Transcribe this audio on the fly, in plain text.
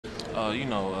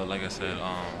Like I said,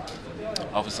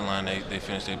 offensive line, they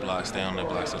finish their block, stay on their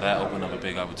block, so that opened up a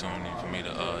big opportunity for me to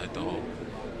hit the hole.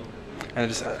 And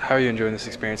just how are you enjoying this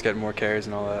experience, getting more carries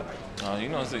and all that?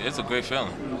 It's a great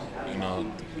feeling.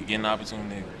 Getting the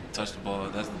opportunity to touch the ball,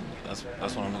 that's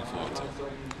what I'm looking forward to.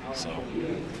 So,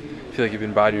 I feel like you've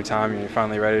been biding your time and you're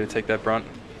finally ready to take that brunt.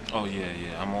 oh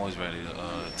yeah, I'm always ready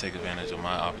to take advantage of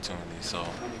my opportunity. So,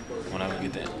 whenever I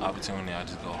get the opportunity, I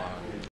just go hard.